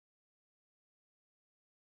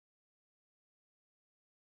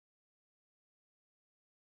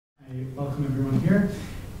I welcome everyone here,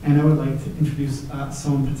 and I would like to introduce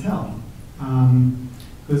Soham Patel,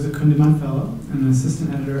 who is a Kundiman Fellow and an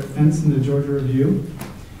assistant editor at Fence in the Georgia Review.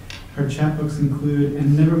 Her chapbooks include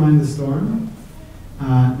And Nevermind the Storm,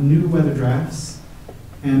 New Weather Drafts,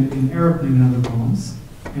 and An Aeroplane and Other Poems.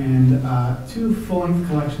 And two full-length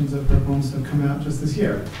collections of her poems have come out just this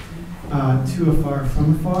year. To Afar,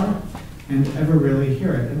 From Afar, and Ever Really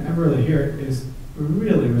Hear It. And Ever Really Hear It is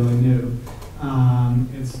really, really new.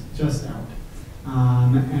 It's just out.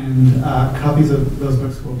 And copies of those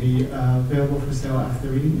books will be available for sale after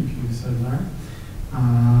the reading if you so desire.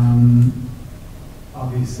 I'll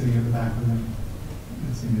be sitting at the back with them.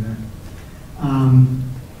 You'll see me there.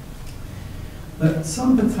 But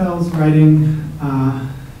Soham Patel's writing,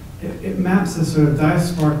 it maps a sort of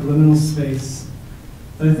diasporic liminal space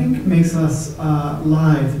that I think makes us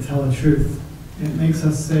lie to tell the truth. It makes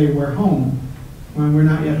us say we're home when we're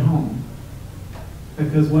not yet home.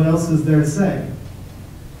 Because what else is there to say?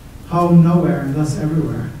 Home nowhere and thus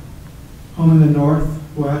everywhere. Home in the north,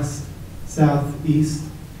 west, south, east.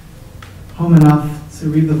 Home enough to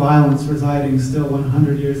read the violence residing still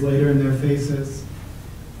 100 years later in their faces.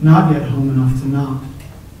 Not yet home enough to not.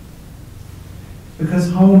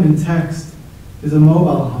 Because home in text is a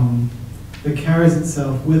mobile home that carries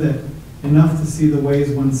itself with it enough to see the ways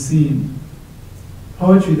one's seen.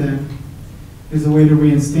 Poetry, then, is a way to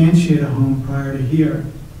reinstantiate a home prior to here,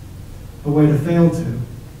 a way to fail to,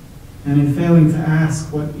 and in failing to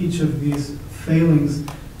ask what each of these failings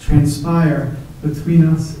transpire between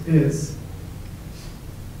us is.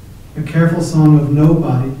 A careful song of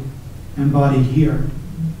nobody and body here.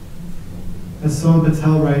 As Soham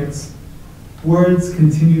Patel writes, words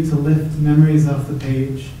continue to lift memories off the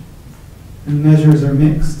page, and measures are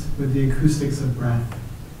mixed with the acoustics of breath.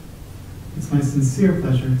 It's my sincere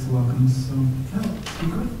pleasure to welcome Soham Patel to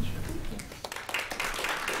the college.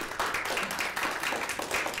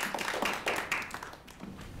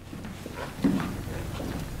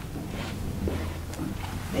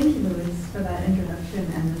 Thank you, Louis, for that introduction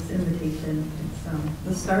and this invitation. It's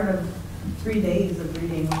the start of 3 days of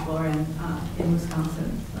reading with Lauren in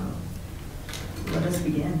Wisconsin, so let us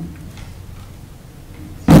begin.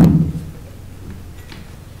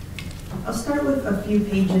 I'll start with a few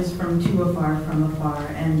pages from To Afar, From Afar,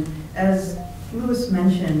 and as Louis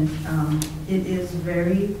mentioned, it is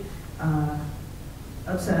very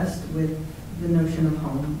obsessed with the notion of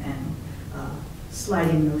home and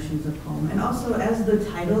sliding notions of home. And also, as the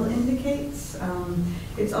title indicates,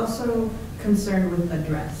 it's also concerned with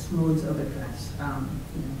address, modes of address,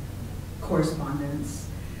 correspondence,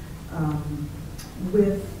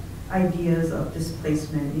 with ideas of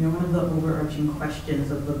displacement. One of the overarching questions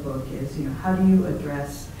of the book is, how do you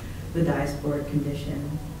address the diasporic condition?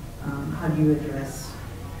 How do you address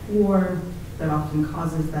war that often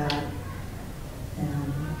causes that,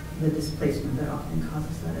 and the displacement that often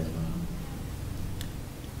causes that as well?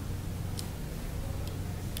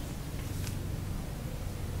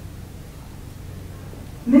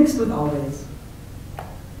 Mixed with always.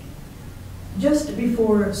 Just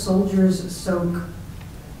before soldiers soak,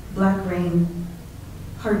 black rain,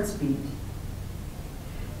 hearts beat.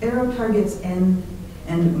 Arrow targets end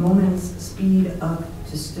and moments speed up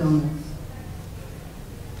to stillness.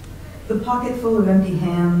 The pocket full of empty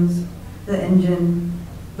hands, the engine,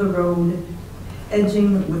 the road,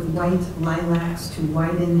 edging with white lilacs to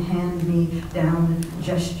widen hand-me-down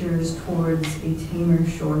gestures towards a tamer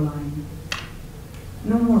shoreline.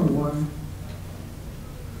 No more war.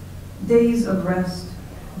 Days of rest,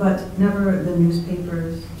 but never the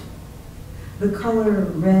newspapers. The color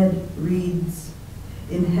red reads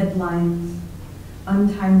in headlines,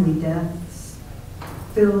 untimely deaths,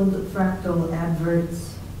 filled fractal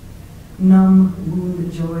adverts, numb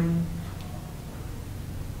wound joy.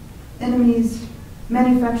 Enemies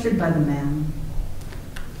manufactured by the man.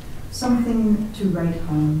 Something to write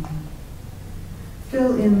home.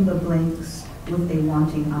 Fill in the blanks with a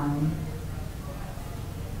wanting eye.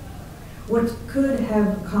 What could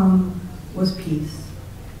have come was peace.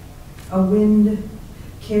 A wind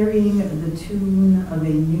carrying the tune of a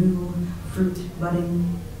new fruit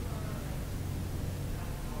budding.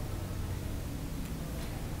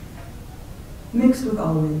 Mixed with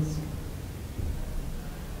always.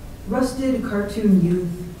 Rusted cartoon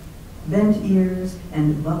youth, bent ears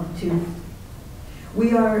and buck-toothed.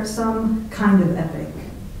 We are some kind of epic,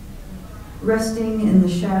 resting in the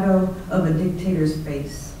shadow of a dictator's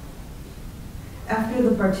face. After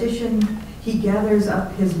the partition, he gathers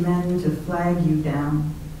up his men to flag you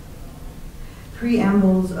down.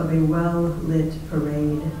 Preambles of a well-lit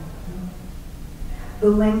parade. The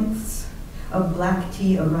lengths of black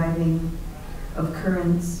tea arriving, of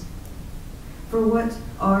currents, For what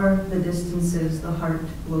are the distances the heart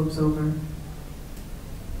lopes over?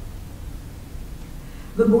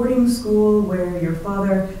 The boarding school where your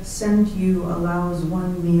father sent you allows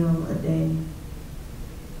one meal a day.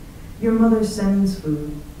 Your mother sends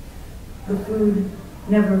food. The food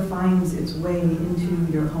never finds its way into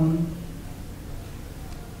your home.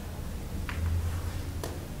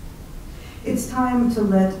 It's time to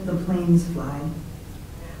let the planes fly.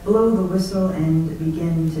 Blow the whistle and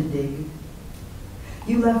begin to dig.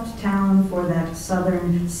 You left town for that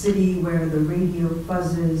southern city where the radio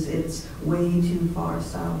fuzzes its way too far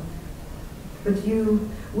south. But you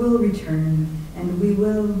will return, and we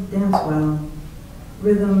will dance well.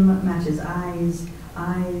 Rhythm matches eyes,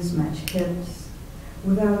 eyes match hips,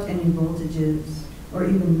 without any voltages or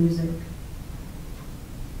even music.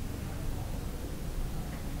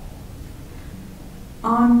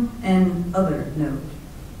 On an other note,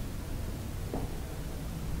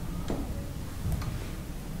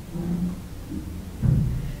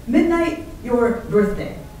 midnight, your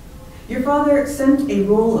birthday. Your father sent a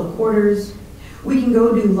roll of quarters. We can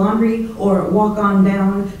go do laundry or walk on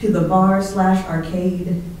down to the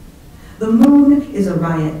bar/arcade. The moon is a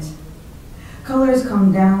riot. Colors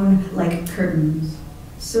come down like curtains,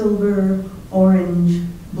 silver, orange,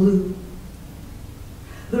 blue.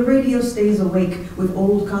 The radio stays awake with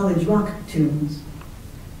old college rock tunes.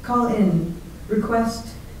 Call in,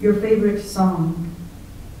 request your favorite song.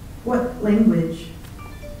 What language?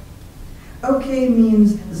 OK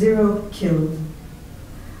means 0 killed.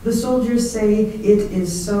 The soldiers say it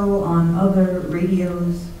is so on other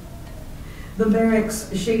radios. The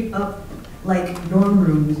barracks shape up like dorm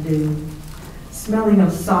rooms do, smelling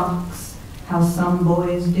of socks, how some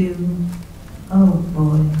boys do. Oh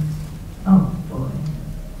boys, oh boys.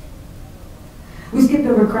 We skipped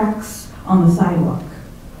over cracks on the sidewalk.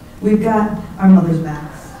 We've got our mother's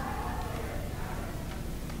backs.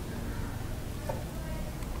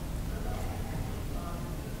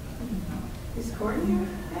 Is Courtney here?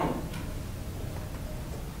 Hey.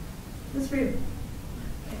 This is for you.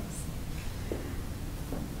 Thanks.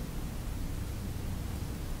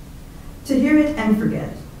 To hear it and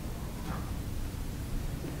forget.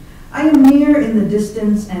 I am near in the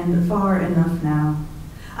distance and far enough now.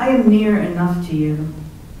 I am near enough to you.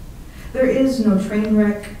 There is no train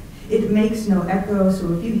wreck. It makes no echo,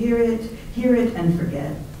 so if you hear it and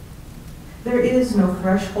forget. There is no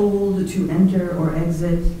threshold to enter or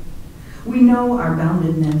exit. We know our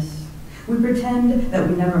boundedness. We pretend that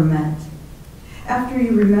we never met. After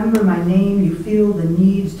you remember my name, you feel the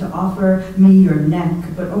need to offer me your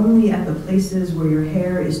neck, but only at the places where your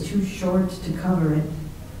hair is too short to cover it.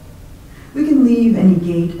 We can leave any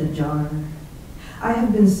gate ajar. I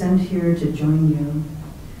have been sent here to join you.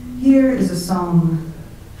 Here is a song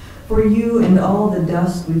for you and all the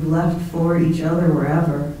dust we've left for each other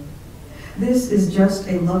wherever. This is just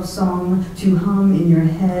a love song to hum in your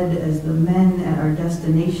head as the men at our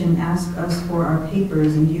destination ask us for our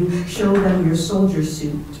papers and you show them your soldier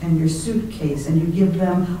suit and your suitcase and you give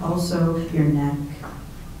them also your neck.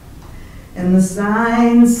 And the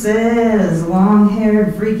sign says,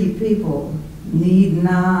 long-haired freaky people need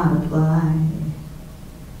not apply.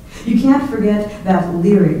 You can't forget that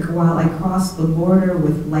lyric while I cross the border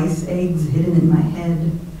with lice eggs hidden in my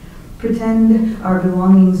head. Pretend our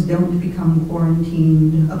belongings don't become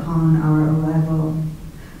quarantined upon our arrival.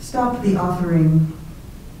 Stop the offering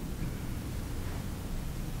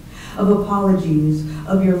of apologies,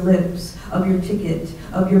 of your lips, of your ticket,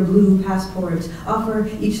 of your blue passport. Offer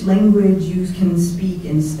each language you can speak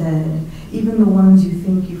instead, even the ones you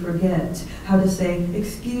think you forget. How to say,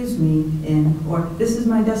 excuse me, in, or this is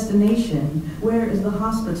my destination, where is the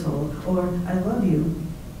hospital, or I love you.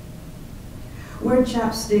 Wear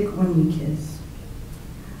chapstick when we kiss.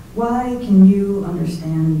 Why can you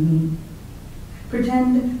understand me?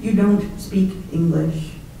 Pretend you don't speak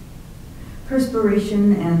English.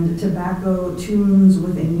 Perspiration and tobacco tunes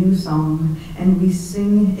with a new song, and we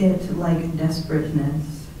sing it like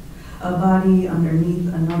desperateness. A body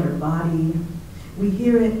underneath another body. We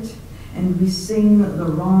hear it, and we sing the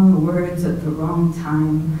wrong words at the wrong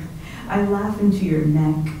time. I laugh into your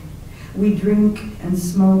neck. We drink and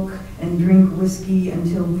smoke and drink whiskey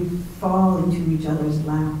until we fall into each other's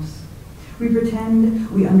laps. We pretend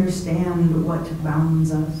we understand what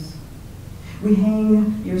bounds us. We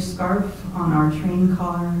hang your scarf on our train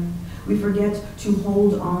car. We forget to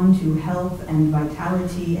hold on to health and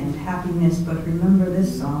vitality and happiness, but remember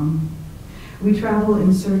this song. We travel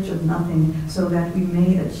in search of nothing so that we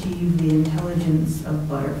may achieve the intelligence of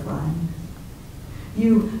butterfly.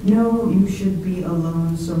 You know you should be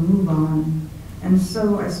alone, so move on. And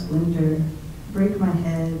so I splinter, break my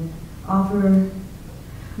head, offer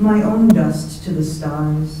my own dust to the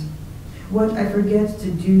stars. What I forget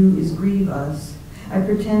to do is grieve us. I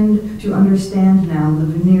pretend to understand now the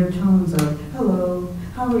veneer tones of, hello,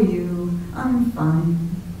 how are you? I'm fine.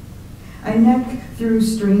 I neck through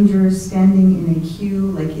strangers standing in a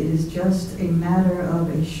queue like it is just a matter of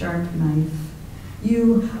a sharp knife.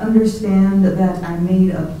 You understand that I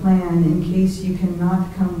made a plan in case you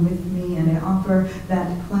cannot come with me, and I offer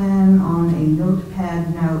that plan on a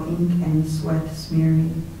notepad now ink and sweat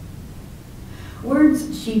smearing.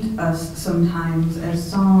 Words cheat us sometimes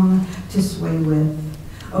as song to sway with,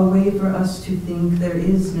 a way for us to think there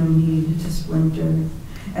is no need to splinter,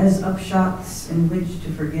 as upshots in which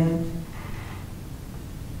to forget.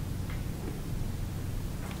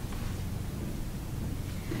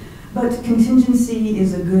 But contingency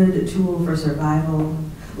is a good tool for survival.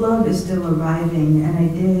 Love is still arriving, and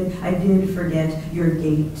I did forget your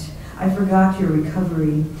gait. I forgot your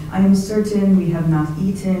recovery. I am certain we have not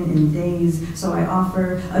eaten in days, so I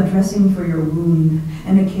offer a dressing for your wound,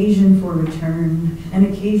 an occasion for return, an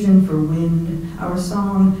occasion for wind, our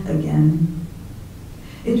song again.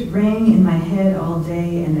 It rang in my head all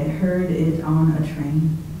day, and I heard it on a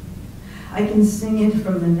train. I can sing it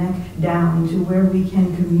from the neck down to where we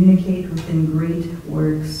can communicate within great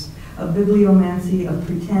works. A bibliomancy of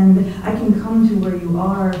pretend. I can come to where you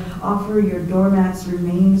are, offer your doormat's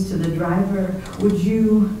remains to the driver. Would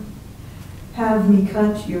you have me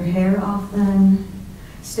cut your hair off then?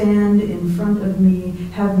 Stand in front of me,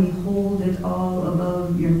 have me hold it all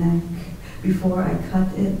above your neck before I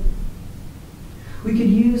cut it? We could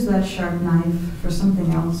use that sharp knife for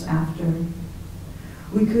something else after.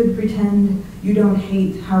 We could pretend you don't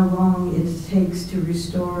hate how long it takes to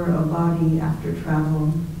restore a body after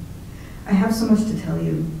travel. I have so much to tell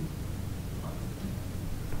you.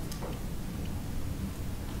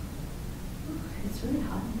 It's really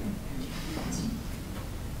hot in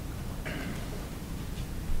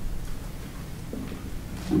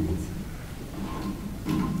here.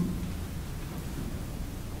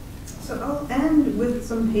 So I'll end with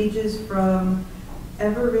some pages from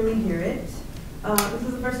Ever Really Hear It. This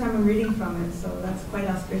is the first time I'm reading from it, so that's quite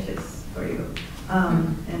auspicious for you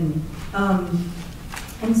and me.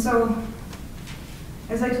 And so,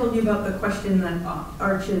 as I told you about the question that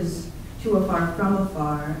arches to afar from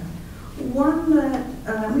afar, one that,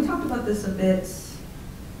 we talked about this a bit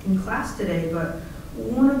in class today, but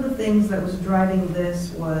one of the things that was driving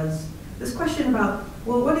this was this question about,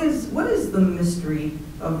 well, what is the mystery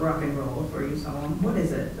of rock and roll for you, Soham? What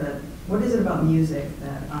is it about music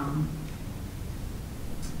that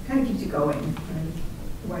kind of keeps you going? Right?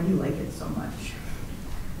 Why do you like it so much?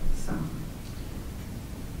 So.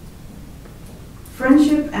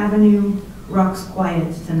 Friendship Avenue rocks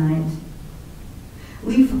quiet tonight.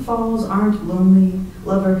 Leaf falls aren't lonely,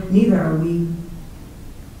 lover, neither are we.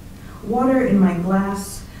 Water in my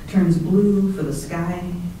glass turns blue for the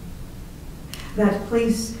sky. That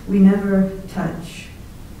place we never touch.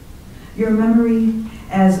 Your memory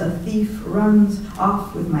as a thief runs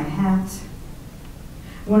off with my hat.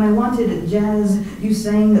 When I wanted jazz, you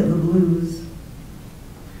sang the blues.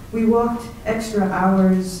 We walked extra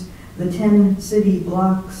hours, the 10 city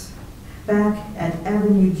blocks, back at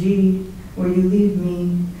Avenue G, where you leave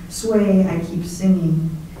me, sway, I keep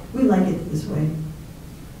singing. We like it this way.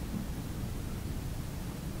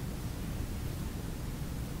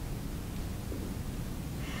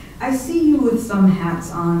 I see you with some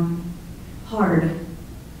hats on, hard.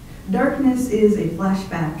 Darkness is a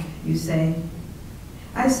flashback, you say.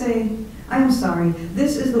 I say, I'm sorry,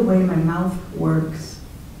 this is the way my mouth works.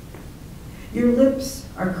 Your lips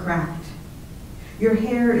are cracked. Your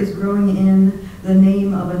hair is growing in, the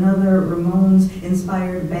name of another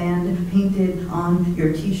Ramones-inspired band painted on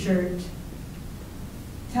your t-shirt.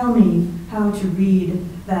 Tell me how to read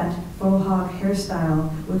that faux hawk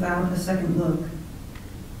hairstyle without a second look.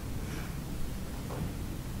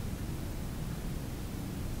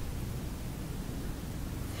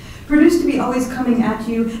 Produced to be always coming at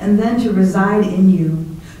you and then to reside in you,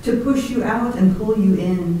 to push you out and pull you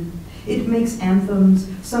in. It makes anthems,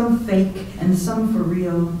 some fake and some for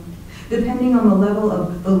real, depending on the level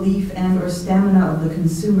of belief and or stamina of the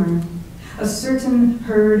consumer. A certain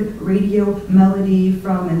heard radio melody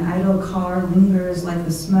from an idle car lingers like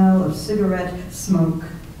the smell of cigarette smoke.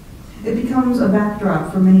 It becomes a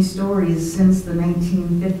backdrop for many stories since the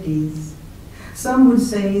 1950s. Some would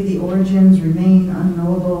say the origins remain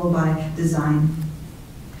unknowable by design.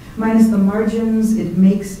 Minus the margins, it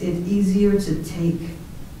makes it easier to take.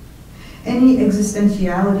 Any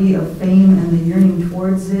existentiality of fame and the yearning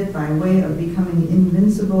towards it by way of becoming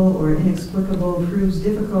invincible or inexplicable proves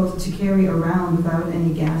difficult to carry around without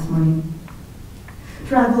any gas money.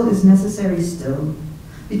 Travel is necessary still,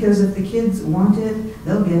 because if the kids want it,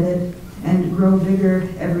 they'll get it and grow bigger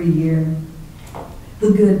every year.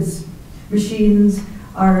 The goods, machines,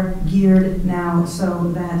 are geared now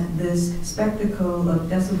so that this spectacle of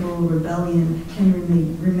decibel rebellion can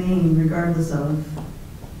remain regardless of.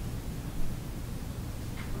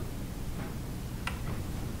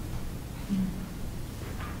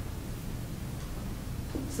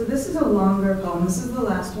 So this is a longer poem. This is the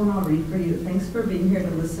last one I'll read for you. Thanks for being here to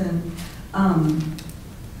listen.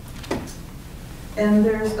 And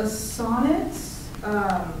there's a sonnet,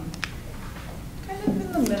 kind of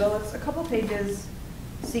in the middle. It's a couple pages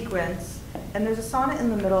sequence. And there's a sonnet in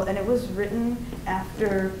the middle, and it was written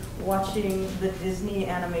after watching the Disney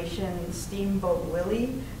animation Steamboat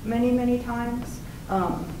Willie many, many times.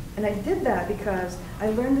 And I did that because I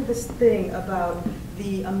learned this thing about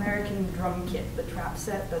the American drum kit, the trap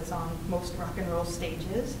set that's on most rock and roll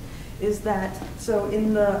stages, is that, so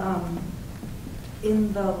in the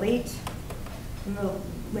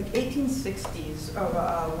like 1860s,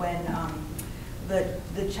 when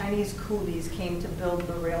the Chinese coolies came to build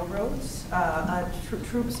the railroads,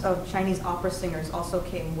 troops of Chinese opera singers also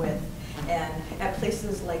came with, and at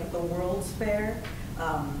places like the World's Fair,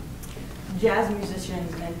 jazz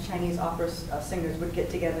musicians and Chinese opera singers would get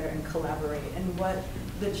together and collaborate. And what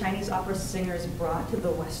the Chinese opera singers brought to the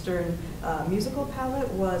Western musical palette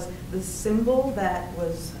was the symbol that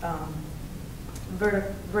was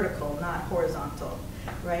vertical, not horizontal,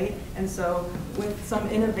 right? And so with some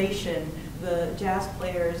innovation, the jazz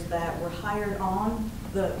players that were hired on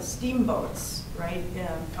the steamboats, right,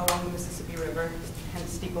 along the Mississippi River, hence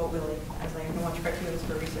Steamboat Willie, as I can watch cartoons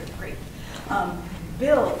for research, great,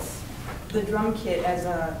 built the drum kit as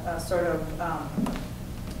a sort of,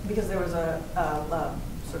 because there was a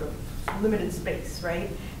sort of limited space, right?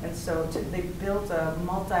 And so they built a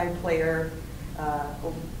multiplayer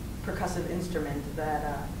percussive instrument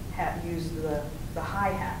that used the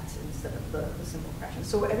hi-hat instead of the simple crashing.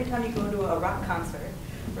 So every time you go to a rock concert,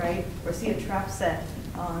 right, or see a trap set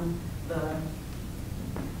on the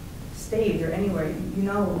stage or anywhere, you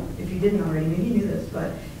know, if you didn't already, maybe you knew this,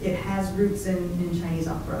 but it has roots in Chinese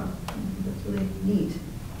opera. That's really neat.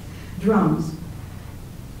 Drums.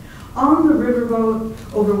 On the riverboat,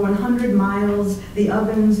 over 100 miles, the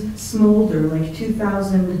ovens smolder like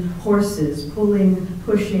 2,000 horses pulling,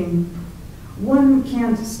 pushing. One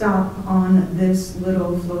can't stop on this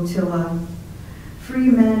little flotilla. Free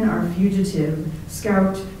men are fugitive,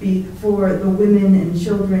 scout before the women and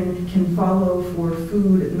children can follow for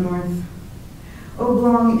food north.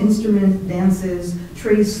 Oblong instrument dances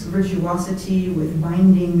trace virtuosity with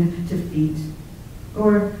binding to feet.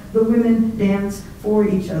 Or the women dance for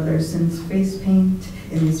each other since face paint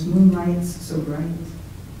in this moonlight's so bright.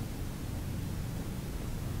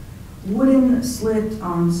 Wooden slit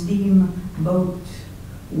on steam boat,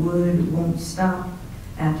 wood won't stop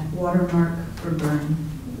at watermark for burn.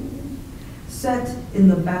 Set in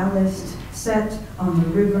the ballast, set on the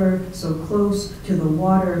river, so close to the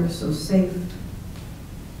water, so safe.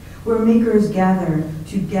 Where makers gather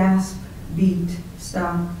to gasp, beat,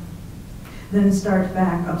 stop, then start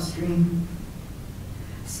back upstream.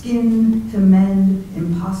 Skin to mend,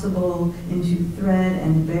 impossible, into thread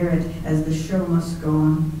and bear it as the show must go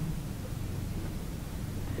on.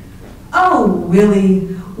 Oh, Willie,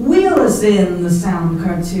 wheel us in, the sound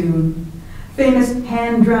cartoon. Famous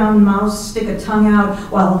hand-drowned mouse stick a tongue out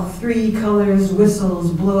while 3 colors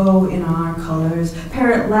whistles blow in our colors.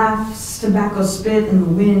 Parrot laughs, tobacco spit in the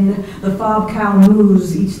wind. The fob cow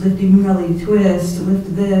moves, each lifting belly twist.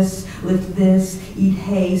 Lift this, eat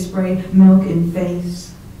hay, spray milk in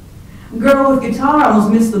face. Girl with guitar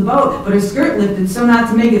almost missed the boat, but her skirt lifted so not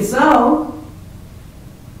to make it so.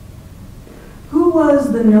 Who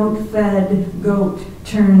was the note-fed goat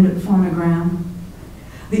turned phonogram?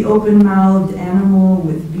 The open-mouthed animal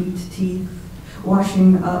with beat teeth,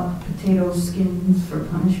 washing up potato skins for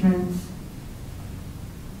punishment.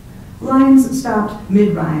 Lines stopped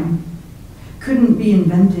mid-rhyme. Couldn't be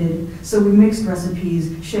invented, so we mixed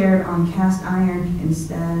recipes shared on cast iron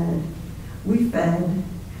instead. We fed,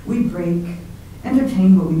 we break,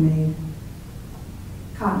 entertain what we made.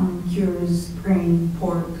 Cotton, cures, grain,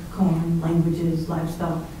 pork, corn, languages,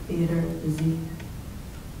 livestock, theater, physique.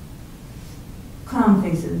 Clown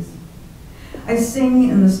faces. I sing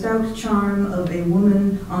in the stout charm of a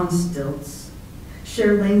woman on stilts,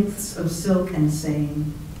 share lengths of silk and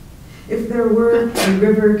saying. If there were a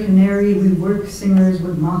river canary, we work singers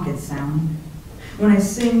would mock its sound. When I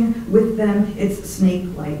sing with them, it's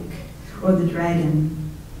snake-like, or the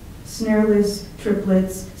dragon. Snareless,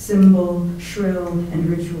 triplets, symbol, shrill, and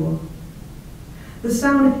ritual. The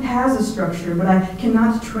sound has a structure, but I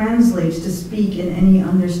cannot translate to speak in any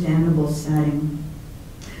understandable setting.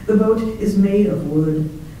 The boat is made of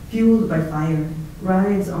wood, fueled by fire,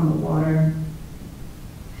 rides on the water.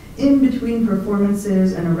 In between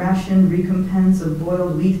performances and a rationed recompense of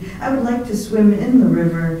boiled wheat, I would like to swim in the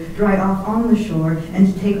river, dry off on the shore,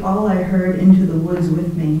 and take all I heard into the woods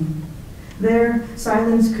with me. There,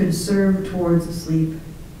 silence could serve towards sleep.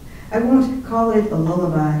 I won't call it a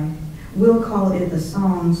lullaby. We'll call it a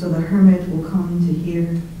song so the hermit will come to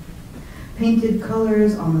hear. Painted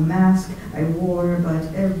colors on the mask I wore,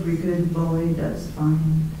 but every good boy does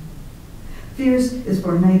fine. Fierce is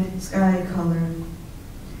for night sky color.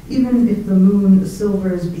 Even if the moon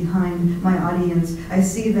silvers behind my audience, I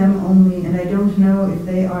see them only, and I don't know if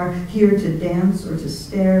they are here to dance or to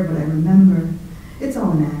stare, but I remember it's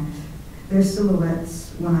all an act. They're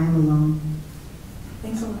silhouettes when I'm alone.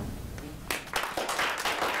 Thanks a lot.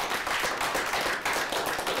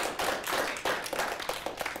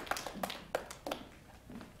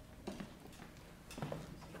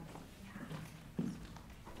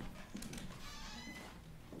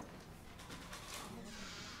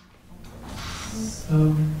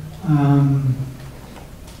 So,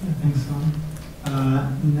 thanks, Soham.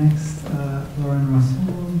 Next, Lauren Russell.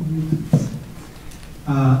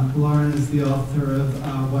 Lauren is the author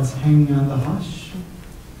of What's Hanging on the Hush.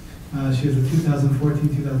 She is a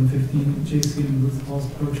 2014-2015 J.C. and Ruth Halls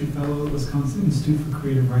Poetry Fellow at Wisconsin Institute for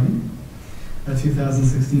Creative Writing, a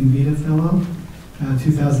 2016 VIDA Fellow, a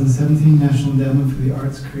 2017 National Endowment for the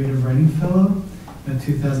Arts Creative Writing Fellow, a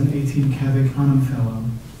 2018 Cave Canem Fellow.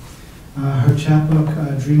 Her chapbook,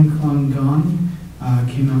 Dream-Clung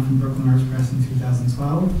came out from Oxeye Press in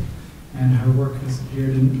 2012, and her work has appeared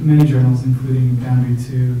in many journals, including Boundary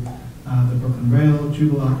to the Brooklyn Rail,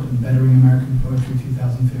 Jubilat, and Bettering American Poetry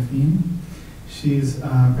 2015. She's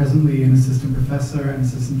presently an assistant professor and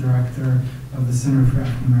assistant director of the Center for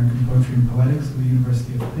African American Poetry and Poetics at the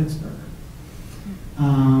University of Pittsburgh.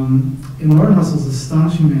 In Lauren Russell's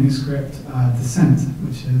astonishing manuscript, Descent,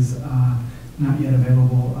 which is not yet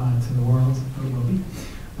available to the world, but it will be.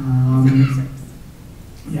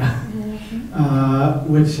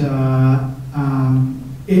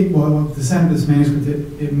 Descent, this manuscript,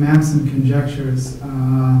 it maps and conjectures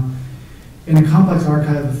in a complex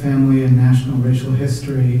archive of family and national racial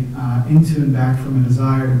history into and back from a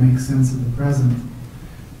desire to make sense of the present.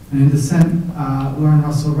 And in Descent, Lauren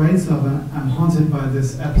Russell writes of, I'm haunted by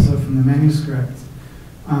this episode from the manuscript,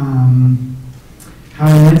 how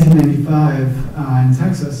in 1995 in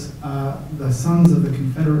Texas, the sons of the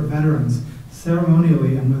Confederate veterans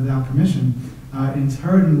ceremonially and without permission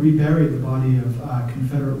interred and reburied the body of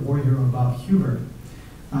Confederate war hero Bob Hubert,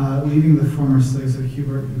 leaving the former slaves of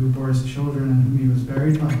Hubert who bore his children and whom he was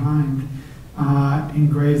buried behind in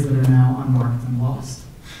graves that are now unmarked and lost.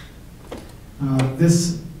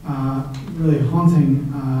 This really haunting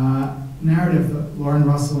narrative that Lauren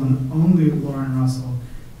Russell and only Lauren Russell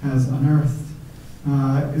has unearthed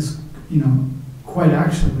is, quite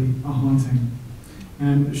actually a haunting,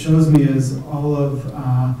 and shows me, as all of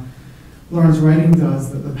Lauren's writing does,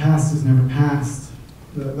 that the past is never past,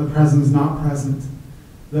 the present is not present,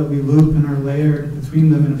 that we loop and are layered between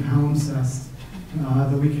them in a palimpsest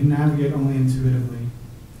that we can navigate only intuitively.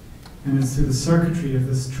 And it's through the circuitry of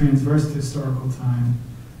this transverse historical time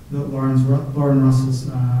that Lauren Russell's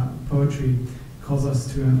poetry calls us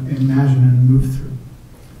to imagine and move through.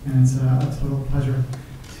 And it's a total pleasure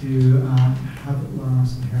to have Lauren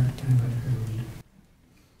Russell here and invite her to read.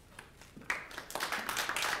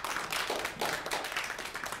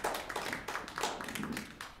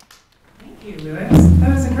 Thank you, Louis.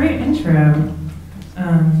 That was a great intro.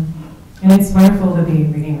 And it's wonderful to be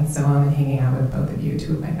reading with Soham and hanging out with both of you,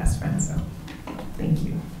 two of my best friends, so thank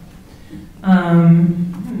you.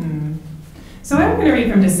 So I'm going to read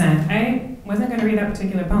from Descent. I wasn't going to read that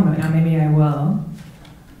particular poem, but now maybe I will.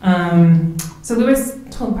 So Louis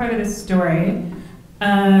told part of this story.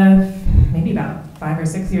 Maybe about 5 or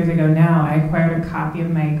 6 years ago now, I acquired a copy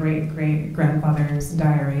of my great-great-grandfather's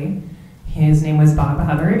diary. His name was Bob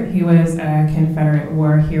Hubbard. He was a Confederate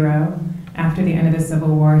war hero. After the end of the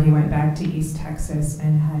Civil War, he went back to East Texas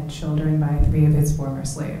and had children by 3 of his former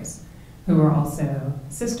slaves, who were also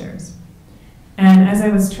sisters. And as I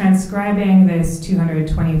was transcribing this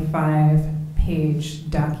 225-page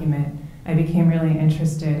document, I became really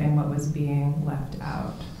interested in what was being left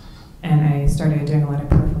out. And I started doing a lot of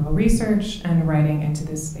peripheral research and writing into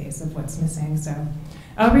this space of what's missing. So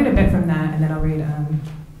I'll read a bit from that, and then I'll read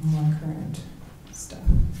more current stuff.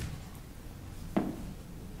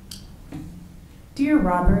 Dear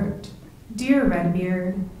Robert, dear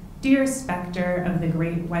Redbeard, dear specter of the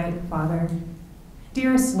great white father,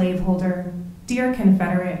 dear slaveholder, dear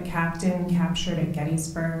Confederate captain captured at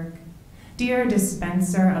Gettysburg, dear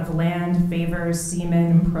dispenser of land, favors,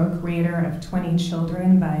 seaman, procreator of 20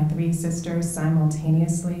 children by 3 sisters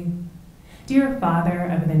simultaneously, dear father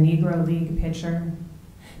of the Negro League pitcher,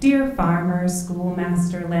 dear farmer,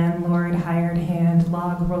 schoolmaster, landlord, hired hand,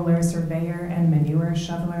 log roller, surveyor, and manure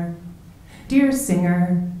shoveler, dear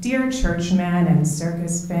singer, dear churchman and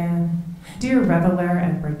circus fan, dear reveler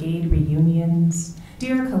at brigade reunions,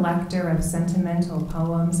 dear collector of sentimental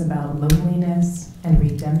poems about loneliness and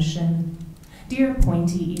redemption, dear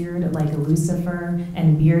pointy-eared like Lucifer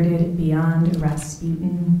and bearded beyond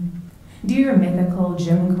Rasputin, dear mythical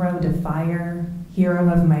Jim Crow defier, hero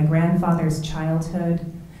of my grandfather's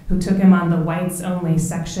childhood, who took him on the whites-only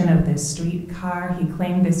section of this streetcar. He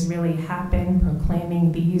claimed this really happened,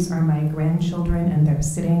 proclaiming these are my grandchildren and they're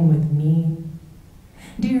sitting with me.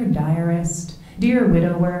 Dear diarist, dear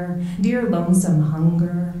widower, dear lonesome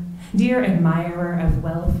hunger, dear admirer of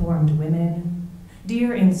well-formed women,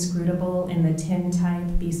 dear inscrutable in the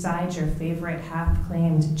tintype beside your favorite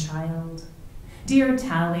half-claimed child, dear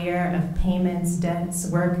tallier of payments, debts,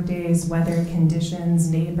 work days, weather conditions,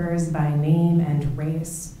 neighbors by name and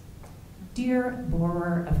race, dear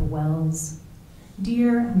borer of wells,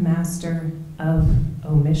 dear master of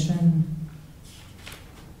omission.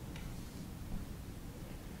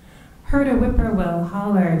 Heard a whippoorwill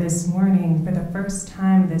holler this morning for the first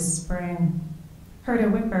time this spring. Heard a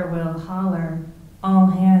whippoorwill holler, all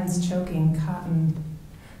hands choking cotton.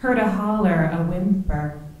 Heard a holler, a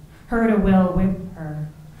whimper. Heard a will whip her.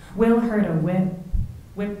 Will heard a whip,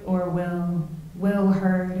 whip or will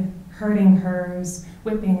heard, herding hers,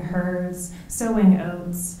 whipping hers, sowing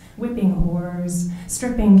oats, whipping whores,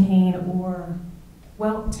 stripping cane ore.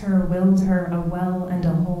 Whelped her, willed her, a well and a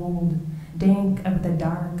hold, dank of the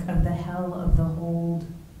dark of the hell of the hold.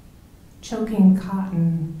 Choking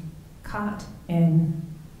cotton, caught in,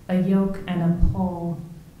 a yoke and a pull,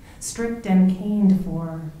 stripped and caned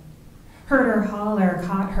for. Heard her holler,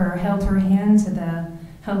 caught her, held her head to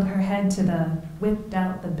the, whipped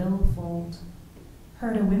out the billfold.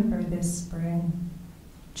 Heard a whimper this spring,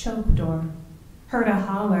 choke door. Heard a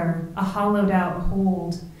holler, a hollowed out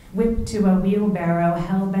hold, whipped to a wheelbarrow,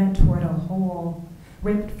 hell-bent toward a hole,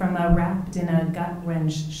 ripped from a wrapped in a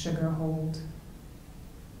gut-wrenched sugar hold.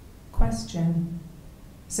 Question,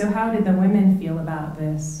 so how did the women feel about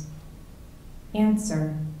this?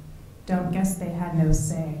 Answer, don't guess they had no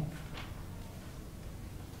say.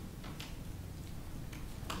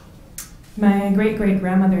 My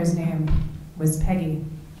great-great-grandmother's name was Peggy.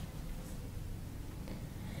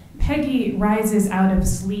 Peggy rises out of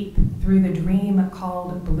sleep through the dream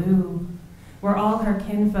called blue, where all her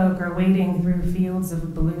kinfolk are wading through fields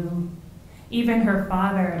of blue. Even her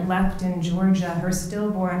father left in Georgia, her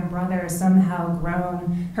stillborn brother somehow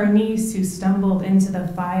grown, her niece who stumbled into the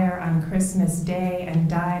fire on Christmas Day and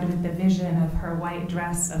died with the vision of her white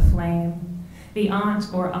dress aflame, the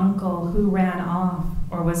aunt or uncle who ran off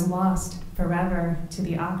or was lost forever to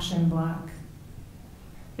the auction block.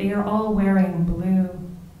 They are all wearing blue.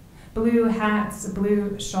 Blue hats,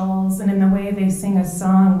 blue shawls, and in the way they sing a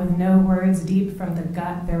song with no words deep from the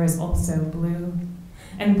gut, there is also blue.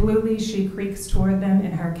 And bluely she creaks toward them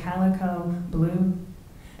in her calico blue.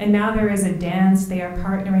 And now there is a dance, they are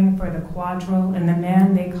partnering for the quadrille, and the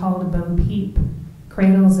man they called Bo Peep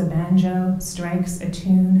cradles a banjo, strikes a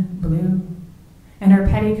tune blue. And her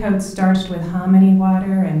petticoats starched with hominy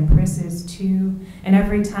water and Priss's too, and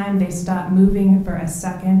every time they stop moving for a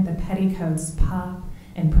second, the petticoats pop,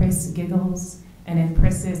 and Priss giggles, and in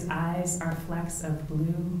Priss's eyes are flecks of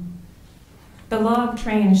blue. The log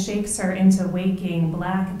train shakes her into waking,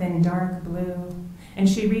 black then dark blue, and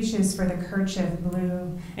she reaches for the kerchief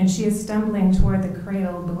blue, and she is stumbling toward the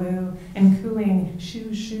cradle blue, and cooing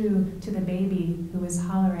shoo shoo to the baby who is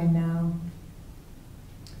hollering now.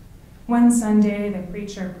 One Sunday the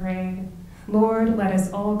preacher prayed, Lord, let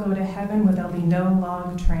us all go to heaven where there'll be no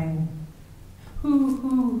log train. Hoo,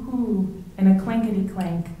 hoo, hoo, and a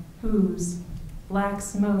clankety-clank, whoos, black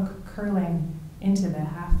smoke curling into the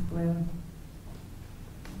half-blue.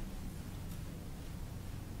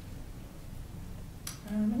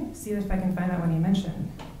 Let me see if I can find that one you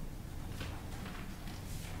mentioned.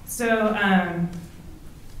 So,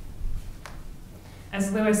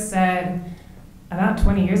 as Lewis said, about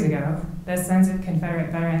 20 years ago, the Sons of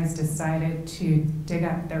Confederate Veterans decided to dig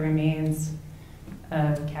up the remains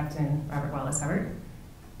of Captain Robert Wallace Hubbard.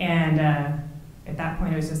 And at that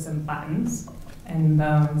point, it was just some buttons and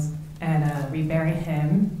bones. and rebury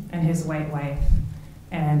him and his white wife,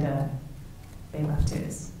 and they left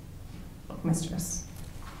his mistress.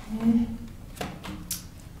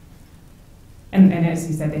 And as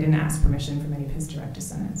he said, they didn't ask permission from any of his direct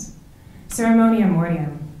descendants. Ceremonium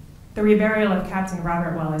Mortium, the reburial of Captain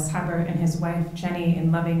Robert Wallace Hubbard and his wife Jenny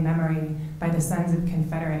in loving memory by the Sons of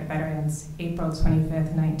Confederate Veterans, April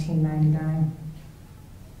 25th, 1999.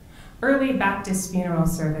 Early Baptist funeral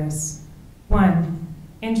service. 1.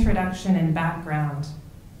 Introduction and background.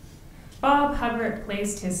 Bob Hubbard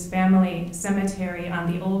placed his family cemetery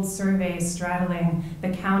on the old survey straddling the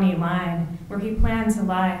county line, where he planned to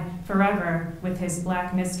lie forever with his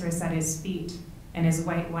black mistress at his feet and his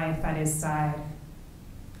white wife at his side.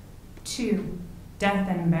 2. Death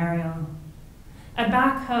and burial. A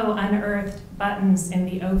backhoe unearthed buttons in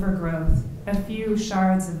the overgrowth, a few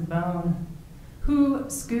shards of bone. Who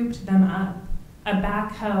scooped them up? A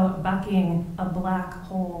backhoe bucking a black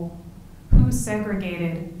hole. Who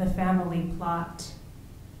segregated the family plot?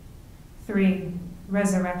 3.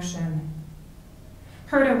 Resurrection.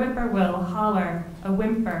 Heard a whippoorwill holler, a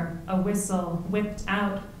whimper, a whistle, whipped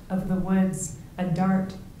out of the woods, a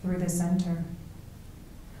dart through the center.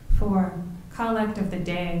 4. Collect of the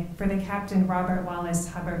day for the Captain Robert Wallace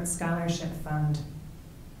Hubbard Scholarship Fund.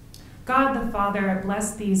 God the Father,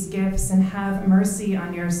 bless these gifts and have mercy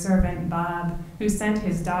on your servant Bob, who sent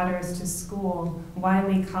his daughters to school,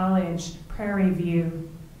 Wiley College, Prairie View.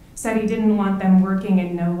 Said he didn't want them working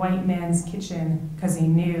in no white man's kitchen, 'cause he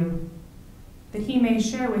knew that he may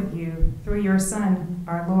share with you through your Son,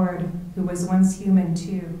 our Lord, who was once human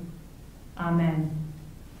too. Amen.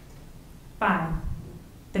 5.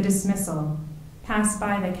 The dismissal. Pass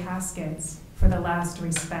by the caskets for the last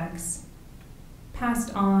respects.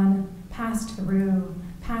 Passed on, passed through,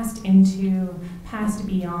 passed into, passed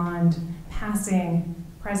beyond, passing,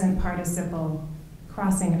 present participle,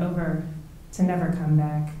 crossing over to never come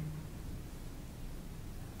back.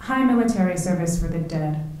 High military service for the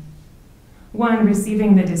dead. 1.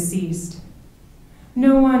 Receiving the deceased.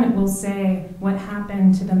 No one will say what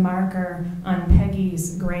happened to the marker on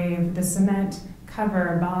Peggy's grave, the cement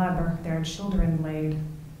cover Bob or their children laid.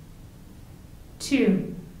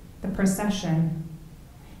 2. The procession.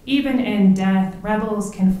 Even in death, rebels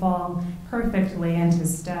can fall perfectly into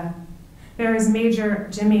step. There is Major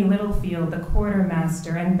Jimmy Littlefield, the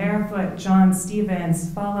quartermaster, and barefoot John Stevens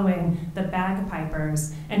following the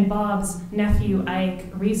bagpipers, and Bob's nephew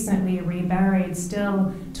Ike, recently reburied,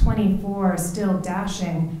 still 24, still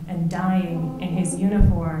dashing and dying in his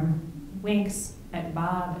uniform, winks at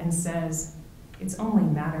Bob and says, "It's only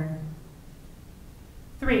matter."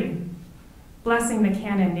 3. Blessing the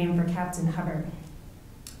cannon named for Captain Hubbard.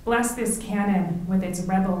 Bless this cannon with its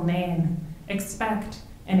rebel name. Expect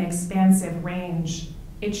an expansive range.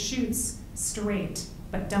 It shoots straight,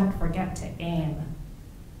 but don't forget to aim.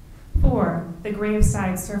 4. The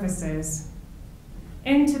graveside services.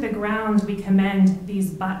 Into the ground we commend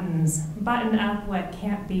these buttons. Button up what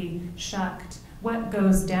can't be shucked. What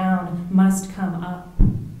goes down must come up.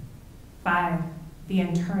 5. The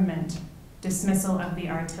interment. Dismissal of the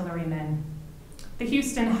artillerymen. The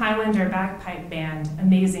Houston Highlander Bagpipe Band,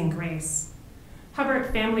 Amazing Grace. Hubbard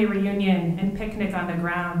family reunion and picnic on the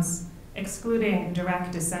grounds, excluding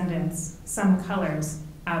direct descendants, some colors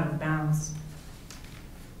out of bounds.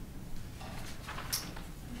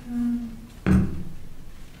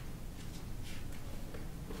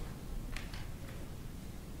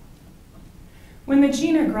 When the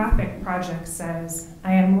Genographic Project says,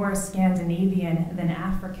 I am more Scandinavian than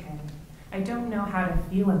African, I don't know how to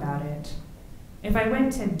feel about it. If I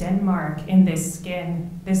went to Denmark in this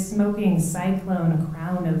skin, this smoking cyclone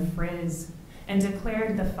crown of frizz, and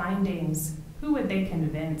declared the findings, who would they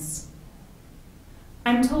convince?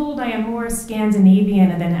 I'm told I am more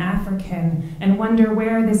Scandinavian than African, and wonder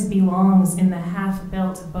where this belongs in the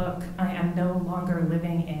half-built book I am no longer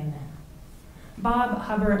living in. Bob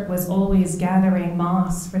Hubbard was always gathering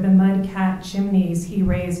moss for the mudcat chimneys he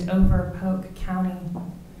raised over Polk County.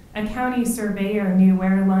 A county surveyor knew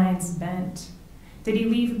where lines bent. Did he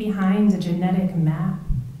leave behind a genetic map?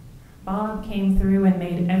 Bob came through and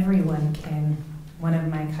made everyone kin, one of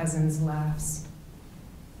my cousins laughs.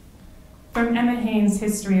 From Emma Haynes'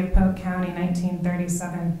 History of Polk County,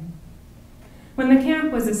 1937. When the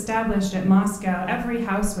camp was established at Moscow, every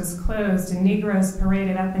house was closed and Negroes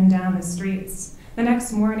paraded up and down the streets. The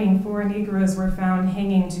next morning, 4 Negroes were found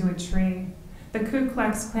hanging to a tree. The Ku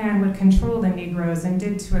Klux Klan would control the Negroes and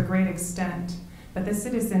did to a great extent, but the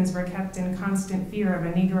citizens were kept in constant fear of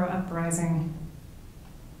a Negro uprising.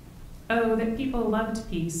 Oh, that people loved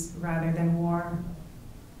peace rather than war.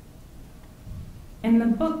 in the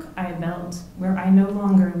book I built where I no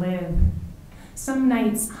longer live. Some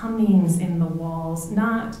nights hummings in the walls,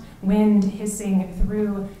 not wind hissing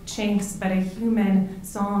through chinks, but a human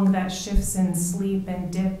song that shifts in sleep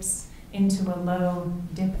and dips into a low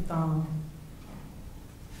diphthong.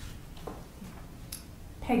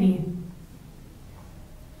 Peggy.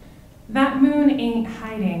 That moon ain't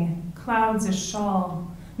hiding, clouds a shawl,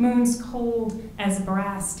 moon's cold as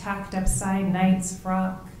brass tacked upside night's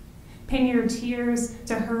frock. Pin your tears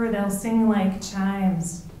to her, they'll sing like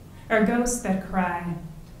chimes, or ghosts that cry.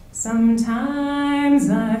 Sometimes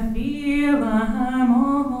I feel I'm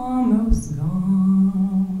almost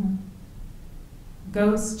gone.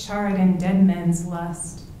 Ghosts charred in dead men's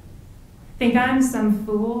lust. Think I'm some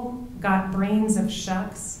fool, got brains of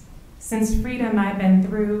shucks. Since freedom I've been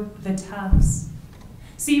through the toughs.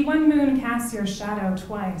 See, one moon casts your shadow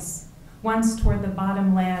twice, once toward the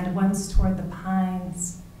bottom land, once toward the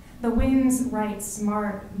pines. The wind's right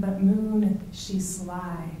smart, but moon, she's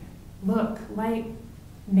sly. Look,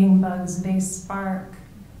 lightning bugs, they spark,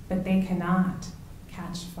 but they cannot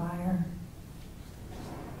catch fire.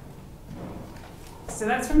 So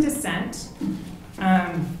that's from Descent.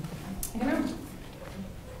 I'm gonna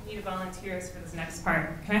need volunteers for this next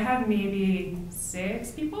part. Can I have maybe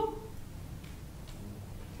 6 people?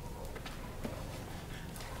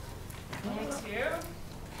 1, 2,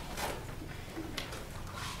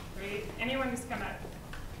 3. Anyone who's come up.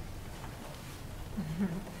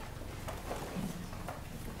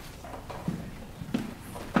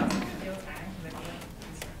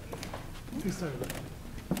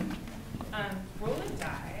 Roll a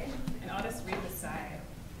die, and I'll just read the side.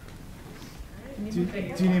 Do you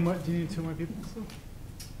need 2 more people still?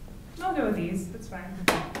 I'll go with these. That's fine.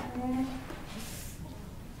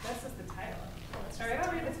 That's just the title. All right,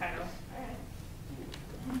 I'll read the title. All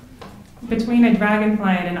right. Between a dragonfly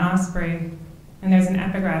and an osprey, and there's an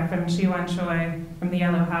epigraph from Chi-Wan Choi from the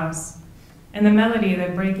Yellow House. And the melody, the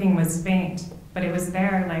breaking was faint, but it was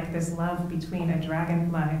there like this love between a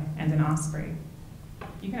dragonfly and an osprey.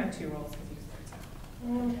 You can have 2 rolls because you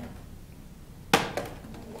start.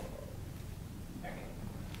 Okay.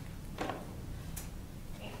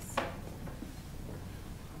 Thanks.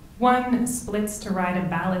 One splits to ride a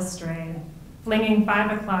balustrade, flinging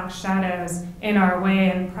 5 o'clock shadows in our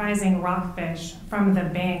way and prizing rockfish from the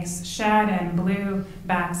banks, shad and blue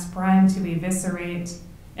backs primed to eviscerate.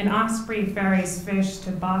 An osprey ferries fish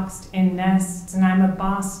to boxed in nests, and I'm a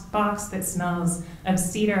box that smells of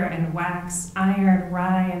cedar and wax, iron,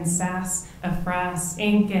 rye, and sass of frass,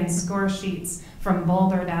 ink and score sheets from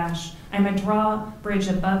Boulder Dash. I'm a drawbridge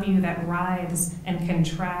above you that writhes and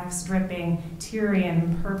contracts, dripping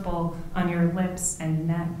Tyrian purple on your lips and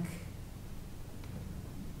neck.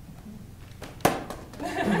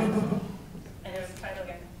 And there's a title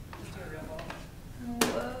again. Let's do a real bowl.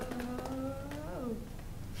 Whoa.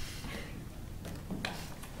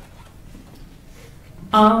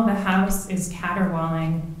 All the house is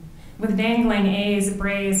caterwauling, with dangling A's,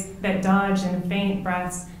 brays that dodge in faint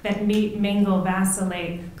breaths, that meet, mingle,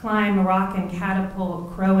 vacillate, climb, rock, and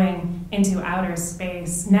catapult, crowing into outer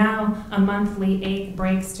space. Now a monthly ache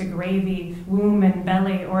breaks to gravy, womb and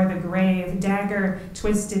belly or the grave, dagger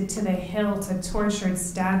twisted to the hilt, a tortured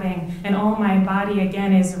stabbing, and all my body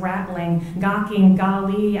again is rattling, gawking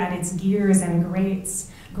golly at its gears and grates.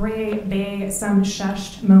 Gray bay, some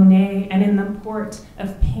shushed Monet, and in the port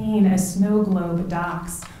of pain a snow globe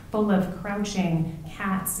docks, full of crouching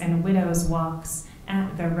cats and widows' walks,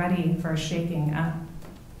 at the ready for shaking up.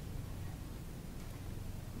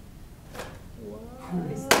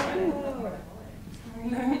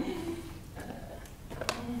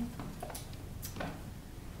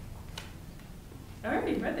 I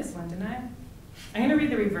already read this one, didn't I? I'm going to read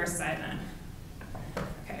the reverse side then.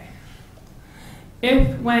 Okay.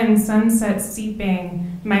 If, when sunset's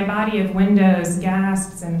seeping, my body of windows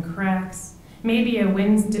gasps and cracks, maybe a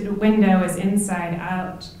window is inside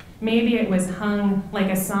out. Maybe it was hung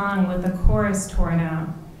like a song with the chorus torn out.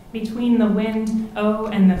 Between the window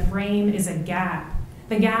and the frame is a gap.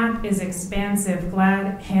 The gap is expansive,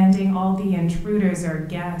 glad handing all the intruders or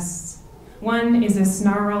guests. One is a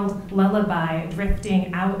snarled lullaby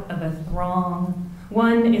drifting out of a throng.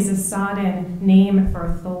 One is a sodden name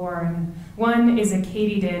for thorn. One is a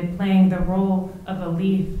katydid playing the role of a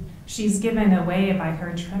leaf she's given away by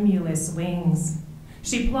her tremulous wings.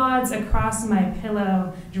 She plods across my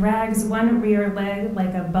pillow, drags one rear leg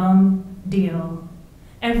like a bum deal.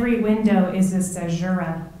 Every window is a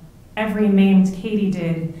caesura. Every maimed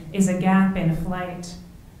katydid is a gap in flight.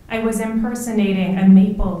 I was impersonating a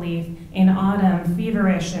maple leaf in autumn,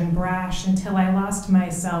 feverish and brash, until I lost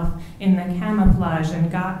myself in the camouflage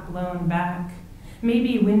and got blown back.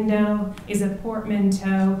 Maybe window is a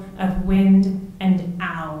portmanteau of wind and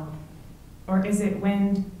ow. Or is it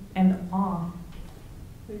wind and awe?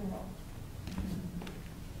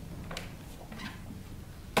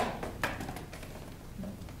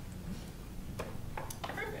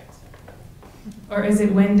 Perfect. Or is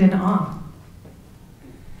it wind and awe?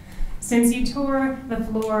 Since you tore the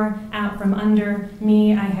floor out from under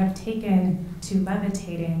me, I have taken to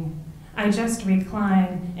levitating. I just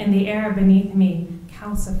recline, and the air beneath me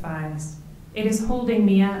calcifies. It is holding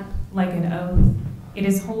me up like an oath. It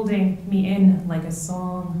is holding me in like a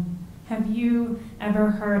song. Have you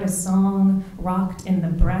ever heard a song rocked in the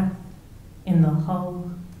breath, in the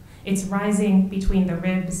hull? It's rising between the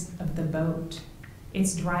ribs of the boat.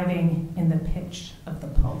 It's driving in the pitch of the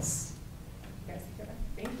pulse.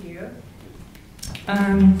 Thank you.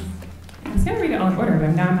 I was going to read it all in order, but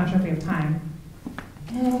now I'm not sure if we have time.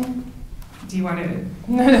 Do you want to?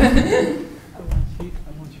 I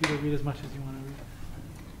want you to read as much as you want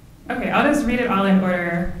to read. Okay, I'll just read it all in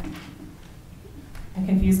order. I'm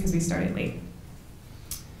confused because we started late.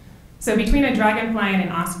 So between a dragonfly and an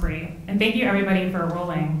osprey, and thank you everybody for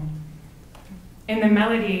rolling. In the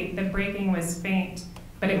melody, the breaking was faint,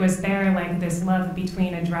 but it was there like this love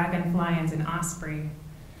between a dragonfly and an osprey.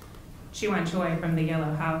 Chuan Choi from the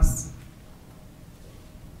Yellow House.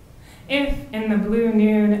 If in the blue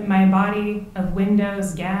noon my body of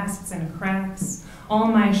windows gasps and cracks, all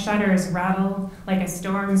my shutters rattle like a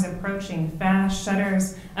storm's approaching fast,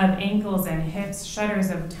 shutters of ankles and hips, shutters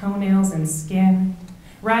of toenails and skin,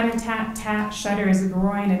 rat-a-tat-tat, shutters,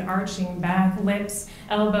 groin and arching back, lips,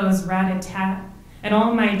 elbows, rat-a-tat, and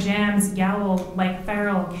all my jams yowl like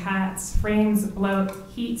feral cats, frames bloat,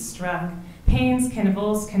 heat struck, pains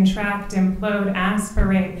convulse, contract, implode,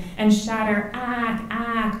 aspirate, and shatter, ack,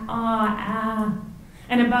 ack, ah, ah.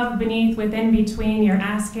 And above, beneath, within, between, you're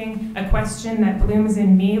asking a question that blooms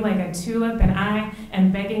in me like a tulip, and I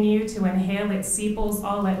am begging you to inhale its sepals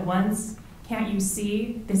all at once. Can't you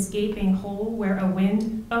see this gaping hole where a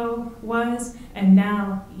wind, oh, was, and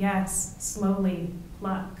now, yes, slowly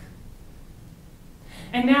pluck.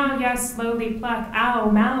 And now, yes, slowly pluck, ow,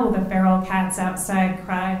 mow, the feral cats outside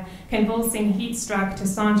cry, convulsing heat struck to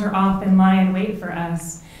saunter off and lie in wait for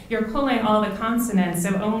us. You're pulling all the consonants,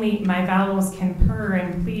 so only my vowels can purr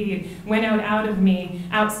and plead. Winnowed out of me,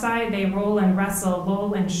 outside they roll and wrestle,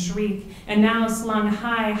 lull and shriek. And now slung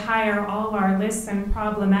high, higher, all our lists and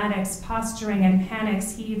problematics, posturing and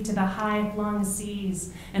panics heave to the high-flung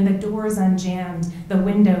seas. And the doors unjammed, the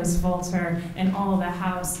windows falter, and all the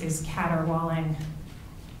house is caterwauling.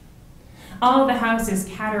 All the house is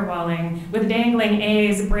caterwauling, with dangling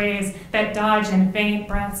A's, brays that dodge and faint,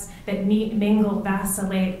 breaths that meet, mingle,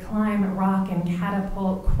 vacillate, climb, rock, and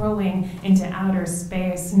catapult, crowing into outer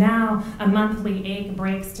space. Now a monthly ache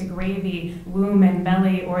breaks to gravy, womb and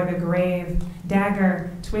belly, or the grave. Dagger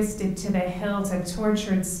twisted to the hilt, a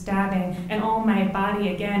tortured stabbing, and all my body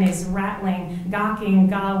again is rattling, gawking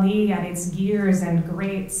golly at its gears and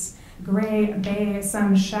grates. Gray bay,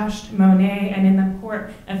 some shushed Monet, and in the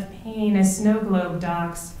port of pain a snow globe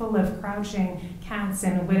docks, full of crouching cats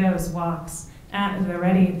and widows' walks, at the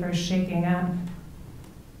ready for shaking up.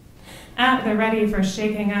 At the ready for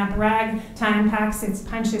shaking up, ragtime packs its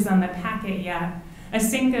punches on the packet yet. A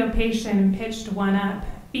syncopation pitched one up,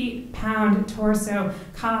 feet pound, torso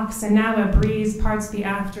cocks, and now a breeze parts the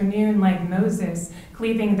afternoon like Moses,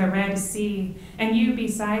 cleaving the Red Sea. And you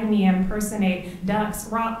beside me impersonate ducks,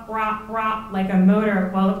 rop, rop, rop, like a motor,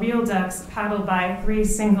 while real ducks paddle by, three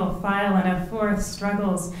single file, and a fourth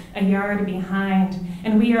struggles a yard behind.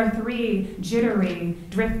 And we are three, jittery,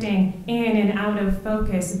 drifting in and out of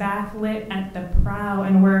focus, backlit at the prow,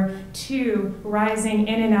 and we're two, rising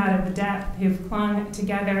in and out of depth, who've clung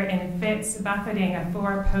together in fits, buffeting a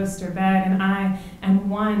four-poster bed, and I am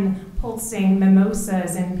one, pulsing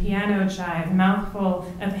mimosas and piano chive,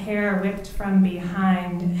 mouthful of hair whipped from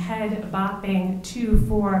behind, head bopping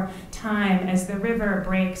 2/4 time as the river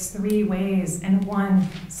breaks three ways and one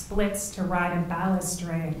splits to ride a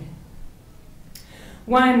balustrade.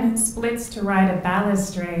 One splits to ride a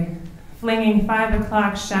balustrade, flinging 5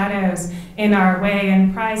 o'clock shadows in our way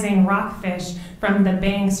and prizing rockfish from the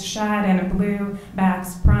banks, shad and blue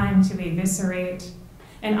backs primed to eviscerate.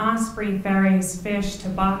 And osprey ferries fish to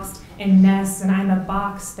boxed in nests, and I'm a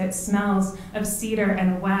box that smells of cedar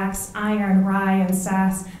and wax, iron, rye, and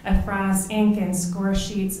sass, frass, ink, and score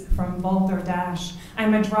sheets from Boulder Dash.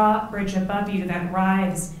 I'm a drawbridge above you that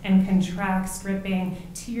writhes and contracts, dripping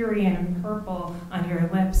Tyrian purple on your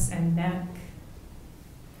lips and neck.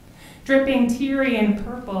 Dripping Tyrian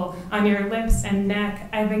purple on your lips and neck,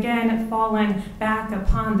 I've again fallen back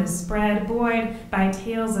upon the spread, buoyed by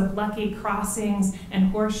tales of lucky crossings and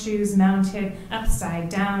horseshoes mounted upside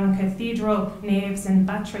down, cathedral naves and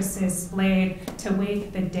buttresses splayed to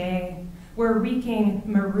wake the day. We're reeking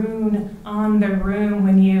maroon on the room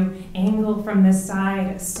when you angle from the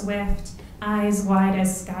side, swift, eyes wide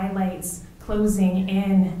as skylights closing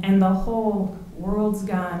in, and the whole world's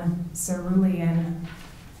gone cerulean.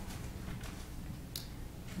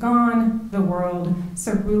 Gone the world,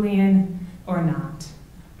 cerulean or not,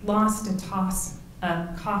 lost a toss,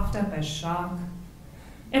 coughed up a shock.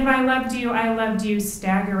 If I loved you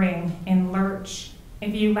staggering in lurch.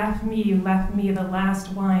 If you left me, the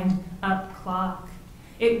last wind up clock.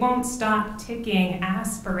 It won't stop ticking,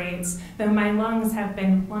 aspirates, though my lungs have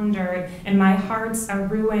been plundered and my heart's a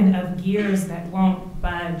ruin of gears that won't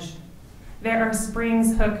budge. There are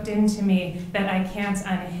springs hooked into me that I can't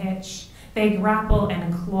unhitch. They grapple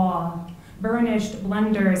and claw. Burnished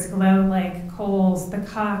blunders glow like coals. The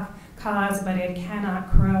cock caws, but it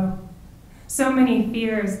cannot crow. So many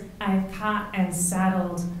fears I've caught and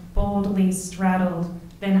saddled, boldly straddled,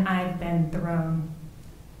 then I've been thrown.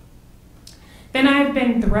 Then I've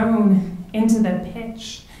been thrown into the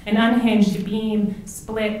pitch, an unhinged beam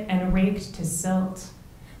split and raked to silt.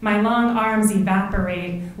 My long arms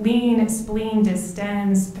evaporate, lean spleen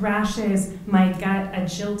distends, thrashes my gut, a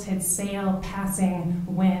jilted sail passing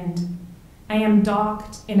wind. I am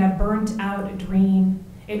docked in a burnt-out dream.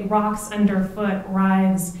 It rocks underfoot,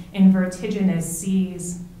 writhes in vertiginous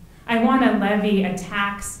seas. I want to levy a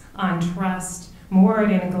tax on trust, moored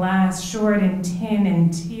in glass, shored in tin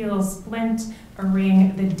and teal, splint a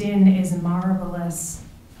ring. The din is marvelous.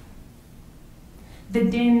 The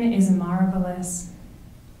din is marvelous.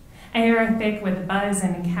 Air thick with buzz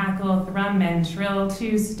and cackle, thrum and trill,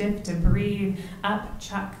 too stiff to breathe, up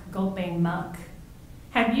chuck, gulping muck.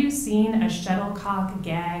 Have you seen a shuttlecock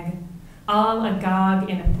gag? All agog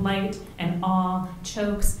in flight and awe,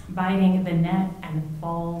 chokes, biting the net and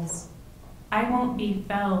falls. I won't be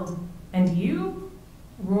felled, and you?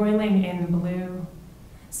 Roiling in blue.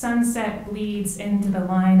 Sunset bleeds into the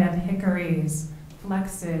line of hickories,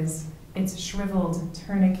 flexes, its shriveled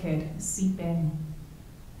tourniquet seeping.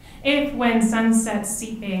 If, when sunset's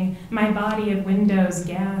seeping, my body of windows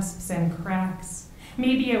gasps and cracks,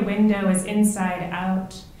 maybe a window is inside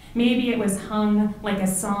out, maybe it was hung like a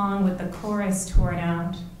song with the chorus torn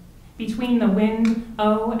out. Between the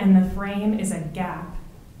window and the frame is a gap.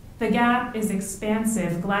 The gap is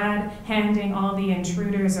expansive, glad handing all the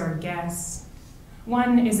intruders or guests.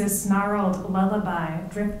 One is a snarled lullaby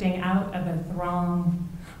drifting out of a throng.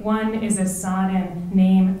 One is a sodden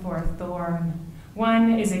name for thorn.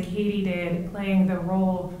 One is a katydid playing the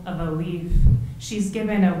role of a leaf. She's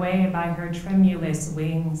given away by her tremulous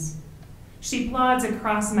wings. She plods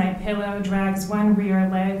across my pillow, drags one rear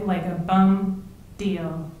leg like a bum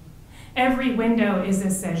deal. Every window is a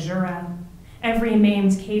caesura. Every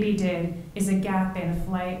maimed katydid is a gap in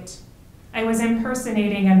flight. I was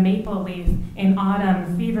impersonating a maple leaf in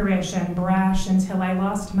autumn, feverish and brash, until I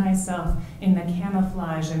lost myself in the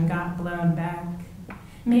camouflage and got blown back.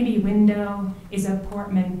 Maybe window is a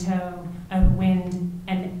portmanteau of wind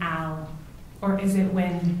and owl. Or is it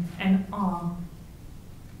wind and awe?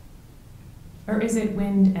 Or is it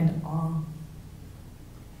wind and awe?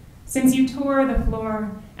 Since you tore the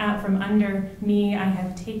floor out from under me, I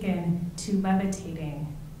have taken to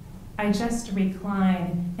levitating. I just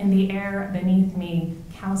recline, and the air beneath me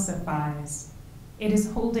calcifies. It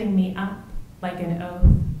is holding me up like an oath.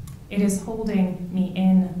 It is holding me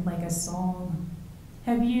in like a song.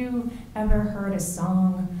 Have you ever heard a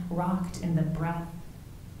song rocked in the breath,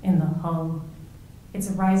 in the hull? It's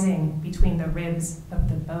rising between the ribs of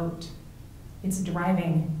the boat. It's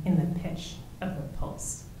driving in the pitch of the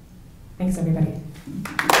pulse. Thanks, everybody.